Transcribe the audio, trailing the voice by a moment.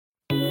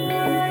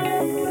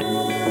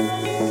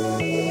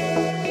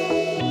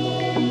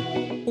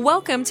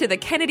Welcome to the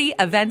Kennedy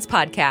Events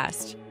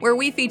Podcast, where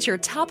we feature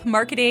top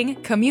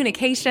marketing,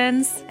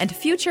 communications, and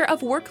future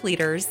of work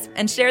leaders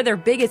and share their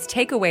biggest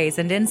takeaways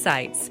and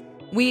insights.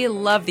 We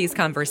love these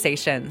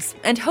conversations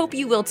and hope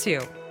you will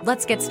too.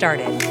 Let's get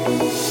started.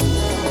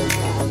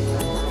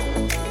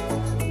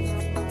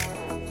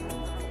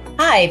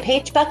 Hi,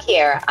 Paige Buck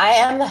here. I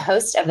am the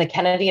host of the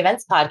Kennedy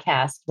Events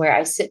Podcast, where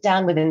I sit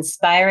down with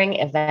inspiring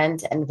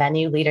event and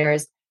venue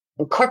leaders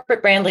and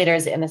corporate brand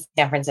leaders in the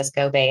San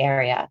Francisco Bay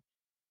Area.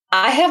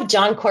 I have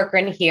John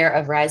Corcoran here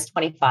of Rise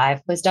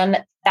 25, who's done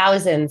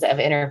thousands of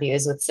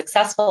interviews with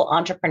successful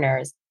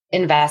entrepreneurs,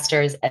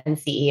 investors, and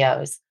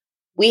CEOs.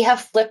 We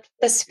have flipped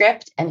the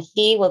script and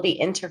he will be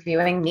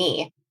interviewing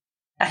me.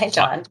 Hi,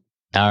 John.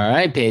 All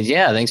right, Paige.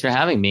 Yeah, thanks for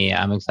having me.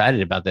 I'm excited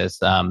about this.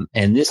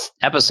 In this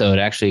episode,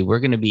 actually, we're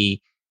going to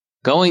be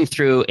going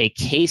through a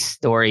case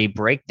story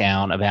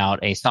breakdown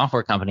about a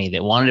software company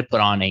that wanted to put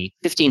on a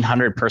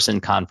 1,500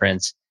 person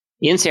conference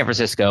in San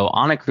Francisco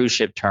on a cruise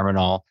ship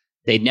terminal.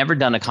 They'd never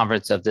done a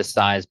conference of this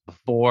size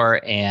before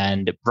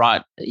and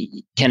brought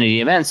Kennedy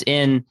Events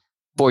in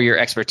for your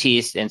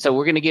expertise. And so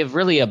we're going to give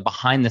really a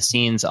behind the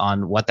scenes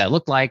on what that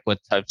looked like, what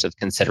types of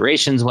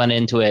considerations went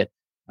into it,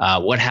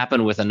 what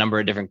happened with a number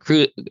of different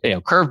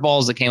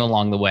curveballs that came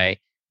along the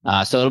way.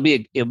 So it'll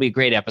be a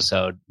great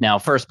episode. Now,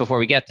 first, before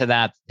we get to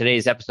that,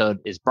 today's episode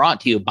is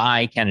brought to you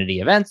by Kennedy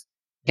Events.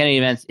 Kennedy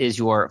Events is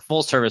your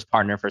full service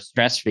partner for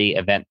stress-free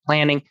event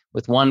planning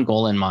with one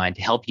goal in mind: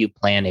 to help you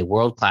plan a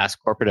world-class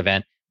corporate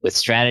event with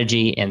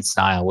strategy and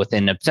style. With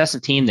an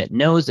obsessive team that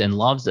knows and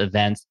loves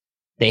events,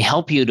 they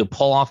help you to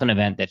pull off an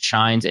event that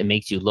shines and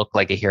makes you look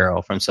like a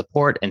hero. From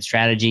support and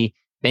strategy,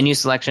 venue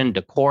selection,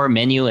 decor,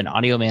 menu, and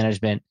audio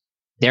management,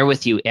 they're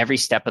with you every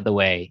step of the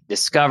way.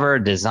 Discover,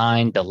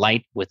 design,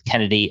 delight with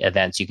Kennedy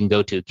Events. You can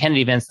go to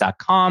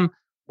kennedyevents.com,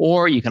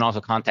 or you can also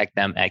contact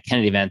them at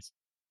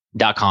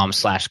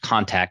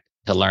kennedyevents.com/contact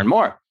to learn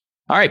more.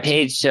 All right,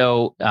 Paige.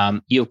 So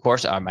you, of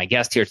course, are my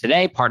guest here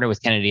today, partner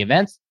with Kennedy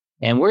Events.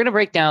 And we're going to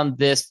break down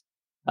this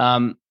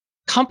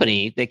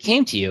company that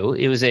came to you.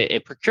 It was a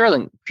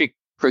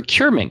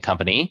procurement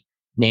company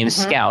named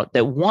Scout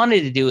that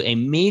wanted to do a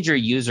major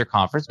user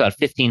conference, about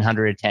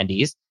 1,500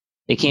 attendees.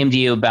 They came to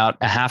you about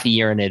a half a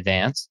year in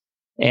advance,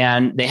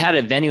 and they had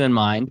a venue in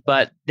mind,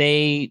 but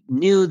they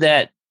knew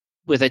that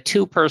with a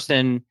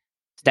 2-person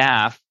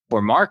staff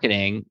for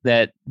marketing,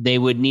 that they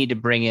would need to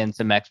bring in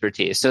some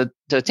expertise. So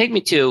take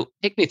me through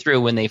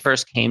when they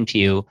first came to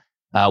you,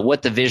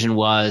 what the vision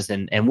was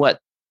and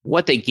what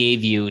they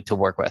gave you to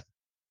work with.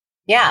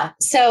 Yeah.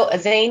 So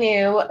they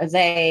knew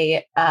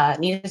they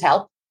needed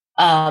help.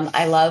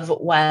 I love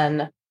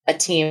when a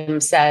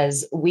team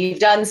says, we've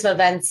done some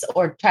events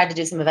or tried to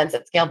do some events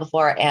at scale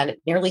before and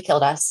it nearly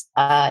killed us.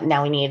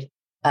 Now we need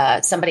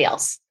somebody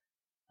else.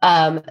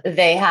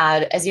 They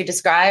had, as you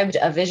described,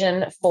 a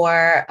vision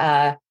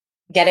for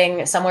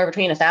getting somewhere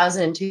between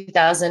 1,000 and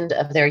 2,000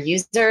 of their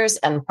users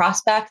and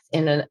prospects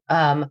in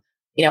a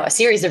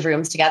series of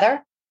rooms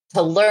together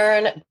to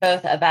learn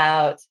both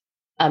about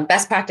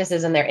best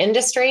practices in their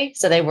industry.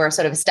 So they were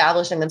sort of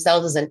establishing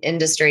themselves as an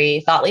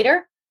industry thought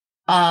leader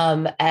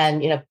and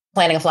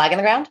planting a flag in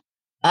the ground,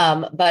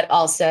 but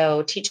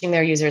also teaching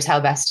their users how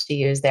best to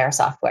use their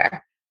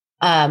software.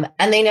 And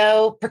they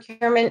know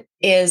procurement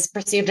is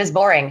perceived as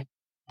boring.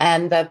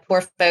 And the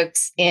poor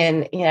folks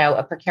in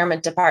a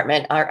procurement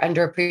department are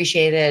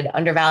underappreciated,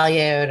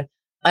 undervalued,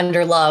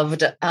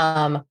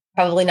 underloved,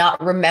 probably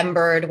not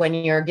remembered when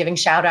you're giving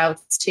shout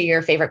outs to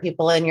your favorite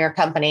people in your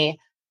company.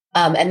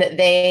 And that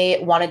they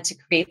wanted to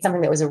create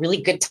something that was a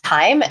really good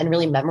time and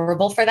really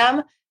memorable for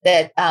them,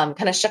 that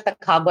kind of shook the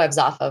cobwebs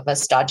off of a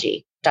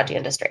stodgy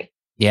industry.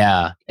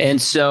 Yeah. And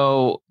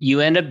so you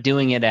end up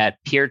doing it at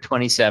Pier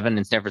 27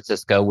 in San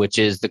Francisco, which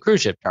is the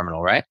cruise ship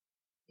terminal, right?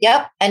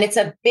 Yep. And it's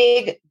a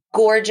big,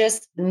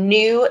 gorgeous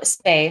new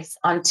space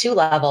on 2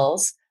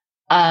 levels.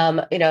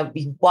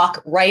 You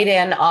walk right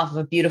in off of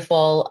a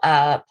beautiful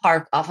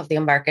park off of the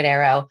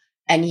Embarcadero,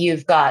 and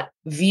you've got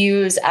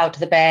views out to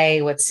the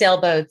bay with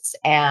sailboats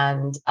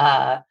and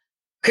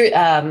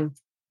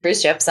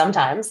cruise ships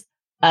sometimes.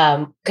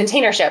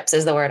 Container ships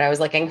is the word I was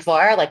looking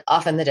for, like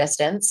off in the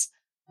distance.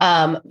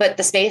 But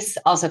the space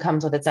also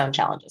comes with its own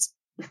challenges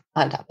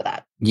on top of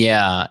that.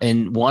 Yeah.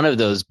 And one of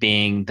those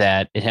being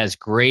that it has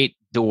great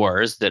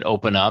doors that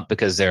open up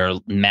because there are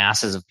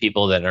masses of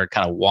people that are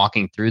kind of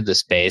walking through the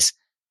space.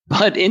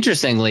 But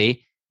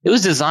interestingly, it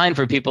was designed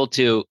for people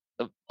to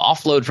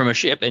offload from a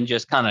ship and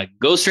just kind of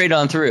go straight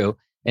on through.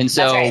 And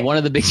so One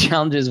of the big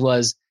challenges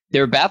was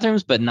there were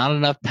bathrooms, but not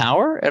enough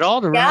power at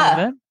all to run an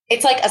event.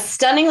 It's like a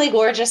stunningly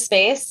gorgeous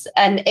space.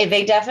 And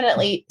they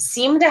definitely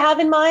seem to have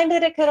in mind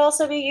that it could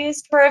also be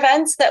used for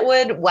events that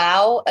would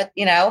wow,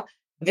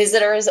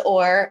 visitors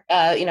or,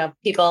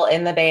 people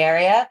in the Bay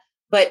Area.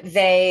 But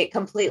they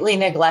completely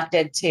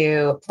neglected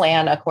to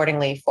plan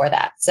accordingly for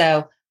that.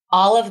 So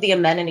all of the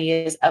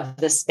amenities of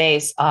the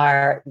space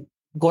are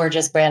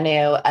gorgeous, brand new,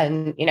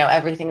 and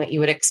everything that you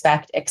would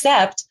expect,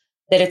 except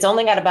that it's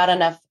only got about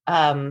enough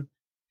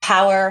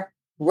power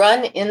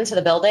run into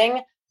the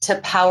building to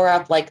power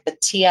up like the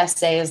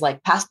TSA's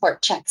like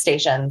passport check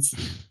stations.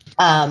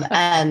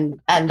 And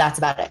that's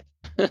about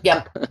it.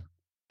 Yep.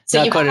 So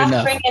Not you quite have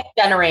enough. to bring in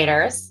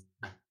generators.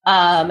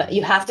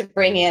 You have to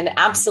bring in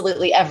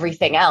absolutely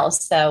everything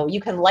else. So you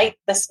can light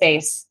the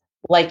space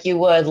like you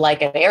would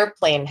like an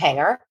airplane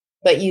hangar,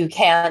 but you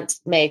can't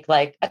make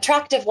like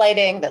attractive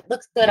lighting that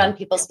looks good on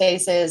people's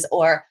faces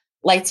or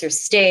lights your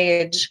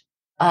stage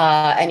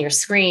and your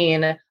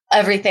screen.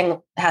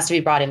 Everything has to be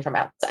brought in from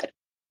outside.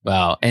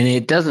 Wow. And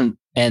it doesn't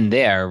end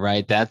there,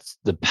 right? That's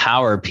the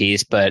power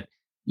piece, but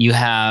you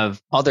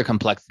have other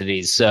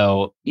complexities.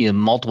 So you have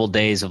multiple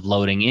days of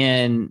loading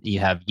in, you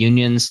have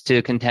unions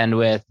to contend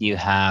with, you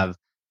have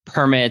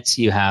permits,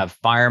 you have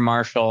fire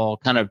marshal.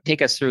 Kind of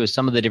take us through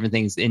some of the different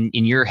things in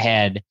your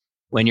head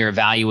when you're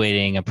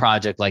evaluating a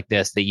project like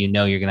this that you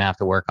know you're going to have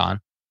to work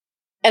on.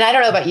 And I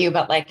don't know about you,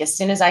 but like as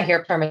soon as I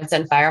hear permits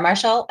and fire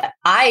marshal,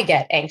 I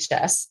get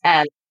anxious.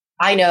 And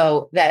I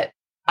know that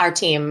our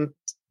team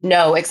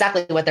know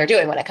exactly what they're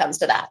doing when it comes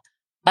to that.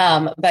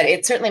 But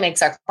it certainly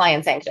makes our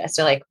clients anxious.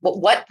 They're like,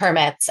 what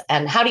permits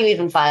and how do you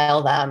even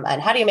file them?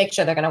 And how do you make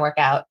sure they're going to work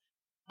out?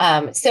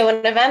 So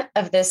an event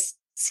of this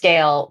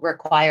scale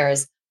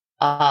requires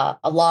a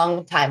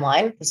long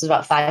timeline. This is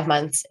about 5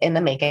 months in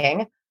the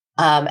making.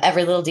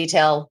 Every little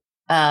detail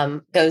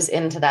goes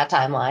into that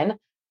timeline.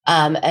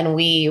 And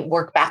we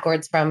work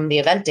backwards from the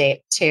event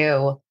date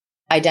to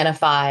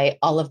identify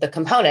all of the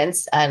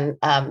components, and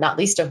not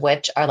least of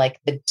which are like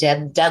the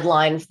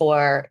deadline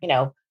for,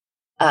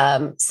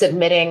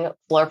 submitting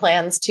floor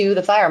plans to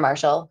the fire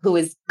marshal, who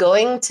is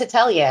going to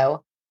tell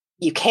you,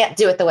 you can't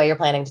do it the way you're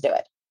planning to do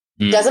it.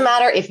 Doesn't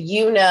matter if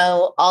you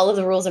know all of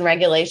the rules and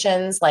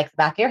regulations like the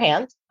back of your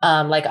hand,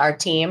 like our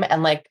team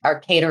and like our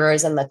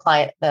caterers and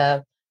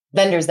the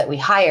vendors that we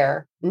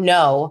hire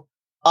know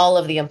all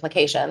of the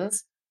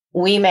implications.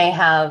 We may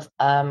have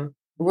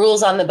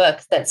rules on the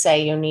books that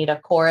say you need a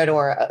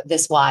corridor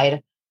this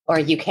wide, or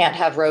you can't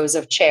have rows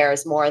of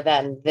chairs more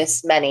than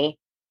this many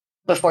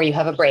before you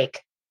have a break.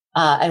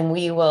 And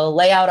we will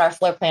lay out our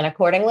floor plan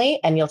accordingly,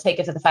 and you'll take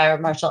it to the fire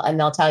marshal and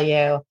they'll tell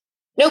you,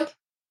 nope,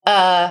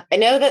 I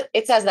know that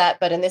it says that,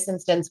 but in this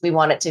instance, we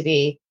want it to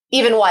be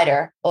even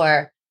wider,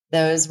 or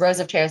those rows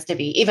of chairs to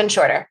be even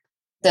shorter.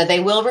 So they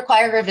will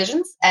require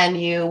revisions,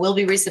 and you will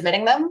be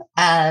resubmitting them,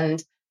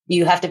 and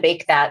you have to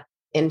bake that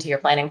into your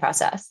planning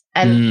process.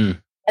 And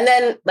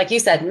then, like you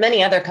said,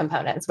 many other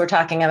components. We're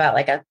talking about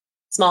like a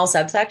small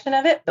subsection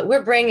of it, but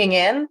we're bringing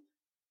in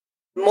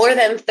more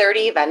than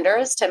 30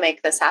 vendors to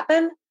make this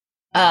happen,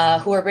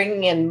 who are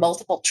bringing in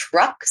multiple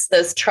trucks.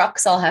 Those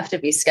trucks all have to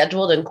be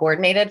scheduled and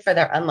coordinated for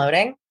their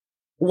unloading.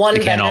 They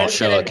can't all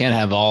show. It can't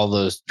have all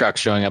those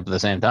trucks showing up at the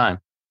same time.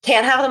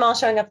 Can't have them all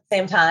showing up at the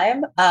same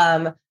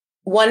time.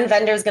 One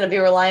vendor is going to be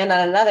reliant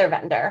on another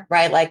vendor,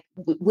 right? Like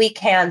we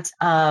can't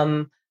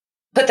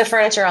put the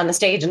furniture on the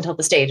stage until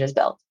the stage is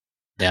built.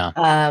 Yeah.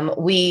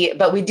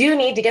 But we do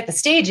need to get the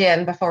stage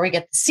in before we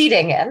get the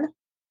seating in.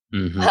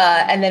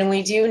 And then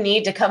we do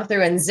need to come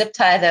through and zip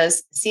tie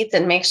those seats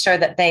and make sure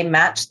that they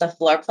match the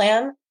floor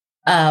plan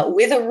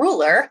with a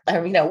ruler,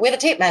 or, with a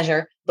tape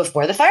measure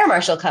before the fire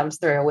marshal comes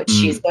through, which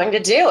she's going to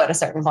do at a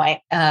certain point.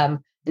 And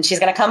she's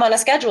going to come on a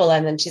schedule,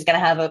 and then she's going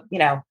to have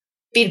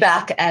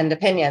feedback and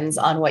opinions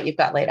on what you've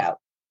got laid out.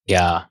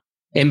 Yeah.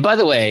 And by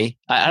the way,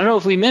 I don't know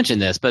if we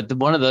mentioned this, but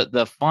one of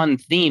the fun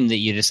theme that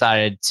you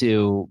decided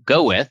to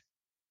go with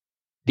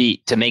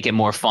to make it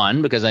more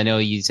fun, because I know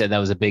you said that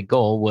was a big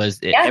goal, was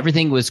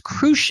everything was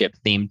cruise ship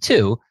themed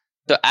too.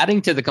 So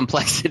adding to the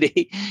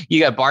complexity, you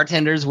got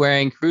bartenders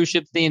wearing cruise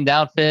ship themed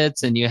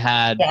outfits, and you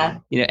had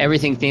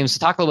everything themed. So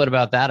talk a little bit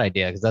about that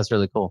idea, because that's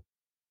really cool.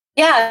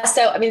 Yeah.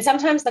 So I mean,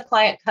 sometimes the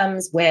client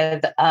comes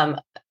with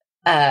an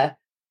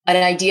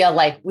idea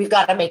like we've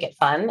got to make it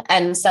fun,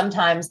 and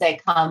sometimes they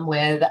come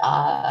with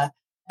a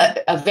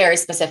very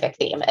specific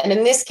theme. And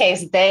in this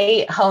case,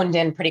 they honed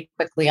in pretty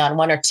quickly on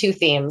one or two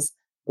themes,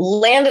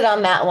 landed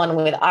on that one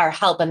with our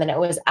help, and then it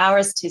was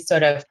ours to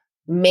sort of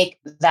make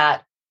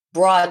that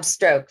broad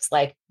strokes.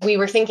 Like we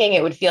were thinking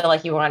it would feel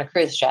like you were on a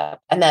cruise ship,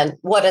 and then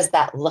what does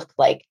that look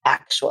like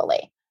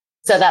actually?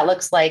 So that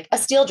looks like a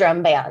steel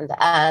drum band,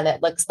 and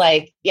it looks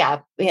like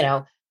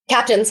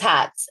captain's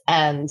hats,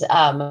 and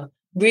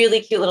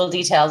really cute little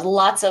details,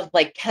 lots of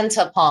like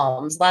Kenta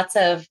palms, lots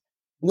of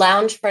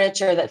lounge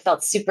furniture that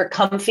felt super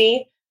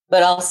comfy,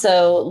 but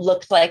also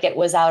looked like it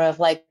was out of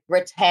like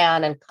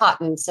rattan and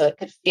cotton. So it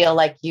could feel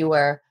like you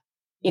were,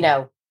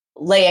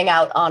 laying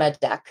out on a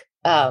deck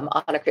on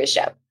a cruise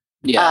ship.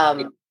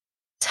 Yeah.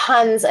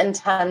 Tons and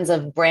tons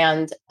of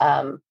brand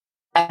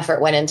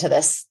effort went into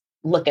this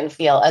look and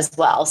feel as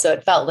well. So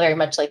it felt very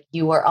much like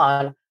you were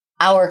on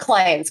our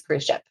client's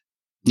cruise ship.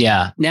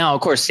 Yeah. Now,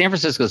 of course, San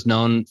Francisco is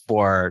known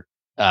for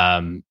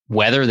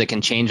weather that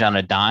can change on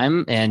a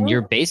dime, and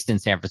you're based in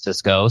San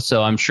Francisco.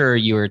 So I'm sure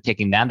you were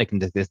taking that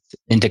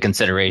into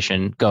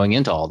consideration going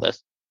into all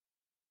this.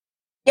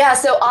 Yeah.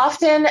 So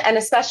often, and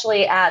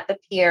especially at the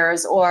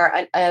piers or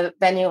a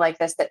venue like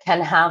this that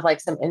can have like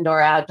some indoor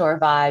outdoor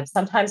vibes,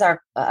 sometimes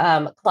our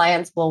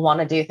clients will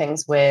want to do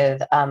things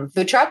with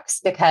food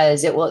trucks,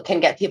 because it can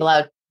get people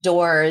out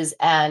doors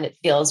and it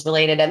feels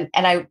related. And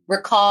I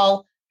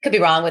recall, could be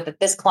wrong with it,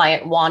 this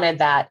client wanted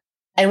that.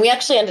 And we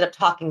actually ended up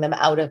talking them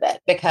out of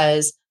it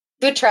because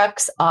food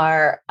trucks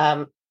are,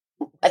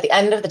 at the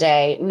end of the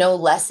day, no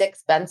less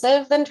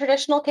expensive than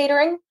traditional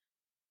catering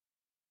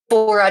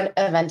for an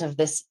event of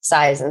this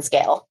size and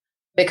scale,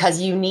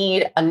 because you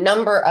need a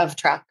number of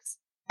trucks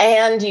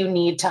and you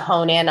need to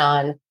hone in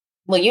on,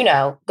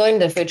 well, going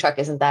to the food truck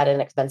isn't that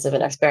inexpensive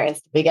an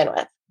experience to begin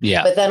with.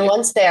 Yeah. But then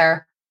once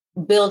they're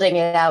building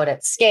it out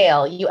at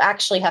scale, you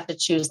actually have to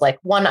choose like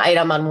one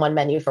item on one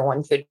menu for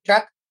one food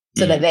truck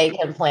so that they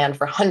can plan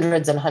for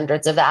hundreds and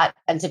hundreds of that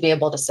and to be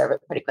able to serve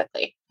it pretty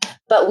quickly.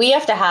 But we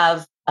have to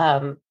have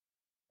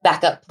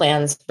backup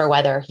plans for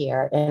weather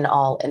here in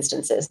all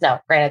instances.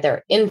 Now, granted,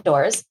 they're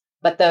indoors,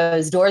 but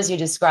those doors you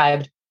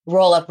described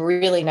roll up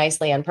really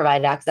nicely and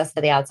provide access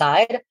to the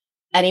outside.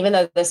 And even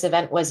though this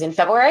event was in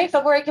February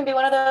can be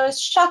one of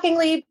those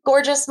shockingly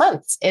gorgeous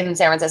months in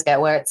San Francisco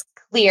where it's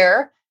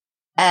clear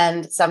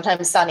and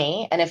sometimes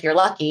sunny. And if you're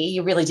lucky,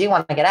 you really do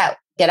want to get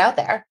out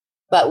there.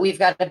 But we've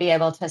got to be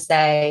able to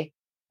say,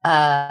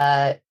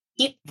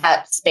 heat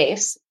that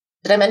space.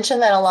 Did I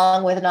mention that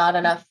along with not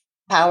enough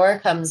power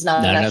comes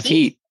not enough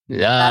heat?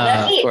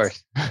 Yeah, of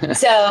course.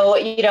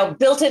 So,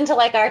 built into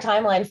like our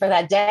timeline for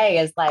that day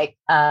is like,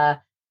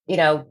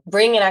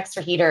 bringing in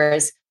extra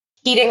heaters,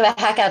 heating the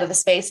heck out of the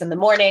space in the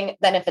morning.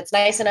 Then if it's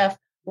nice enough,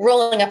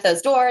 rolling up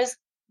those doors,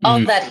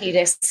 all that heat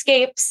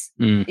escapes.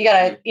 You're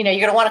going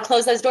to want to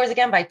close those doors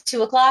again by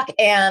 2:00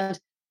 and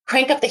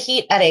crank up the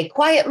heat at a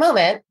quiet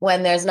moment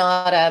when there's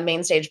not a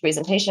main stage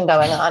presentation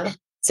going on.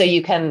 So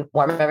you can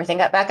warm everything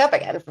back up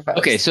again for folks.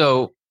 Okay.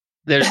 So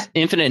there's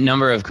infinite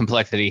number of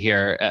complexity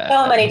here.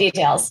 So many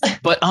details.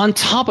 But on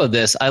top of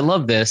this, I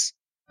love this.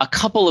 A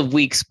couple of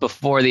weeks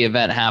before the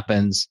event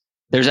happens,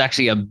 there's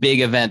actually a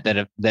big event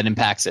that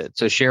impacts it.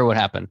 So share what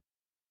happened.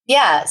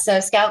 Yeah. So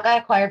Scout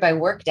got acquired by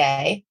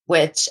Workday,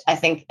 which I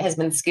think has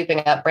been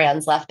scooping up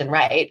brands left and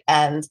right.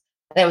 And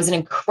it was an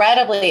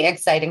incredibly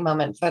exciting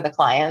moment for the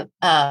client,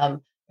 for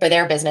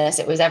their business.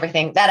 It was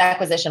everything. That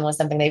acquisition was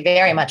something they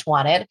very much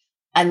wanted.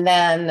 And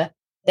then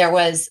there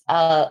was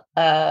a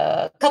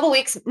couple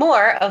weeks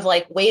more of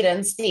like, wait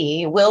and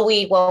see. Will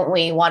we, won't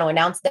we want to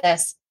announce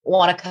this?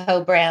 Want to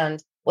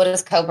co-brand? What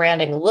does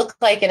co-branding look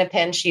like in a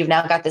pinch? You've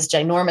now got this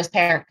ginormous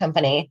parent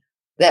company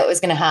that was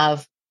going to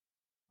have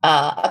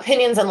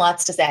opinions and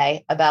lots to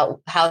say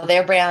about how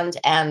their brand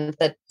and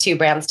the two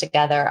brands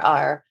together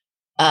are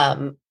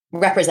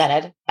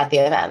represented at the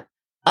event.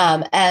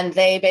 And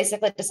they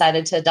basically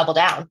decided to double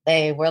down.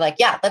 They were like,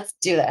 yeah, let's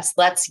do this.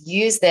 Let's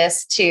use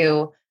this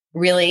to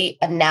really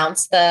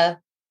announce the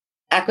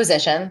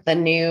acquisition, the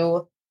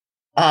new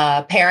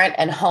parent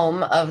and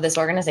home of this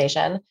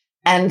organization.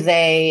 And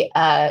they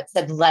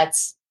said,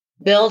 let's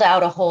build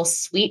out a whole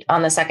suite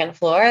on the second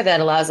floor that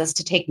allows us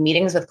to take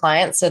meetings with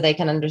clients so they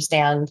can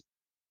understand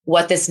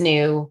what this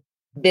new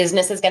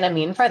business is going to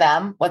mean for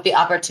them, what the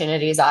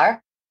opportunities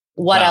are,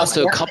 what else.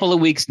 So a couple of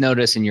weeks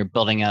notice and you're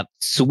building out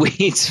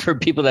suites for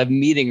people that have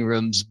meeting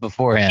rooms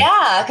beforehand.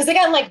 Yeah, because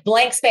again, like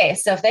blank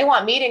space. So if they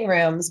want meeting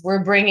rooms,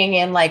 we're bringing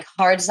in like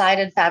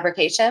hard-sided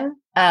fabrication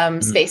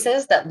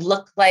spaces that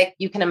look like,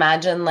 you can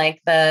imagine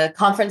like the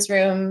conference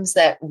rooms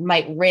that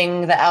might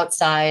ring the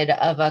outside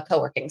of a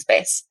co-working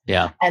space.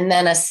 Yeah. And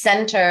then a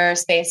center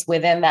space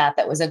within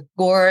that was a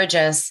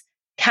gorgeous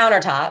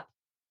countertop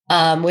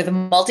with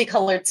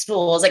multicolored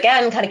stools.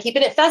 Again, kind of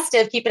keeping it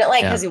festive, keeping it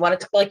light because you want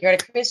it to feel like you're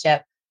at a cruise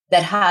ship,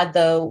 that had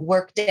the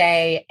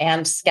Workday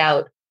and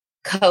Scout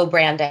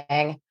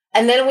co-branding.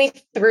 And then we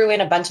threw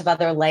in a bunch of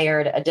other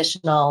layered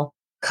additional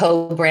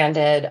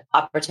co-branded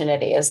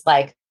opportunities,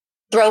 like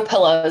throw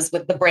pillows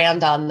with the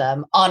brand on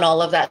them on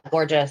all of that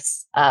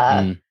gorgeous,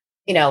 lounge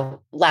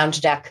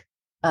deck,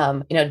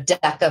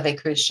 deck of a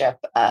cruise ship,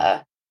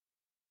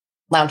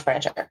 lounge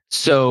furniture.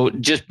 So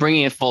just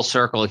bringing it full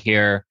circle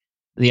here,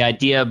 the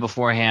idea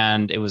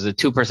beforehand, it was a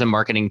 2-person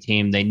marketing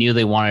team. They knew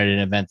they wanted an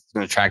event that's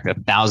going to attract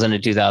 1,000 to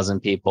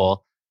 2,000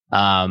 people.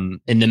 In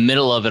the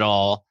middle of it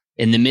all,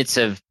 in the midst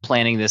of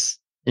planning this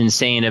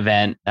insane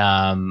event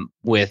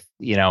with,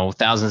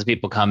 thousands of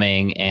people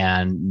coming,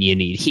 and you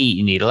need heat,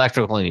 you need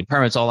electrical, you need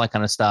permits, all that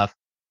kind of stuff.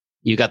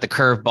 You got the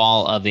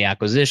curveball of the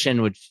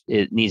acquisition, which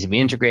it needs to be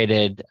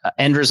integrated.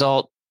 End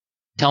result,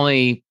 tell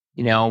me,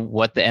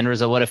 what the end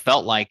result, what it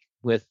felt like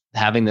with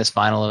having this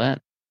final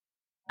event.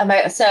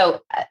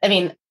 So,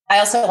 I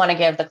also want to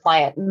give the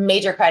client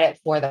major credit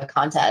for the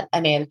content.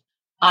 They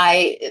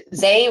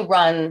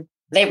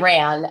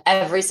ran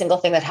every single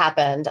thing that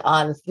happened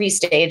on 3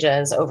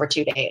 stages over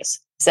 2 days.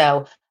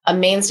 So a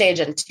main stage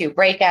and 2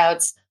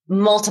 breakouts,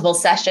 multiple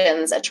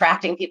sessions,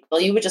 attracting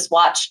people. You would just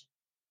watch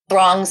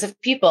throngs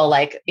of people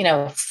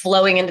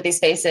flowing into these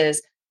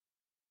spaces,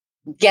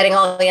 getting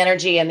all the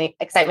energy and the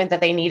excitement that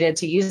they needed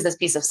to use this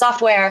piece of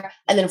software,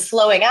 and then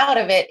flowing out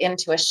of it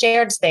into a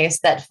shared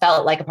space that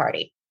felt like a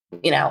party,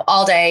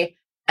 all day,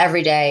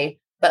 every day.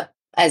 But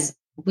as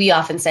we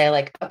often say,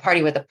 like a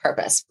party with a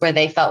purpose, where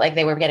they felt like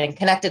they were getting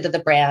connected to the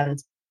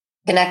brand,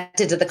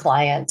 connected to the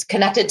client,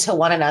 connected to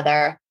one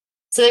another.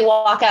 So they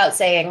walk out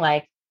saying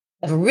like,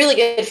 have a really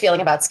good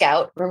feeling about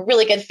Scout, a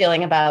really good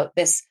feeling about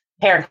this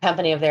parent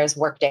company of theirs,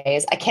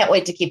 Workdays. I can't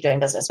wait to keep doing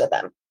business with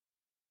them.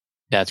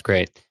 That's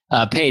great.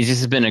 Paige, this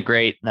has been a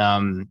great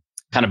kind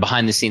of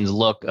behind the scenes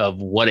look of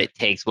what it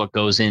takes, what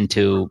goes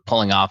into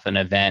pulling off an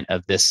event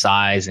of this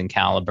size and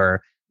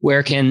caliber.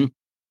 Where can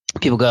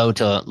people go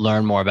to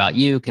learn more about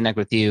you, connect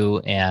with you,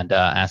 and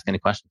ask any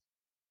questions?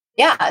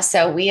 Yeah,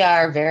 so we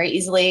are very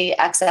easily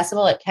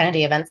accessible at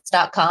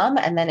kennedyevents.com.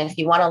 And then if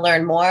you want to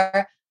learn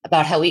more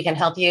about how we can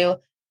help you,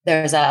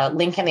 there's a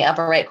link in the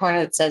upper right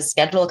corner that says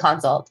schedule a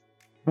consult.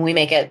 And we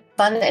make it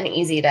fun and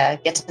easy to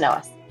get to know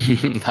us.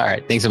 All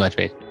right. Thanks so much,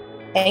 Paige.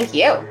 Thank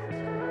you.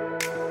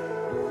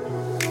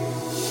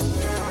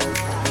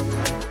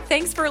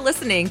 Thanks for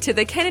listening to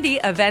the Kennedy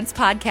Events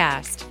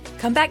Podcast.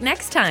 Come back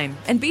next time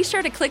and be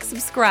sure to click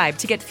subscribe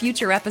to get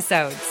future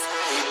episodes.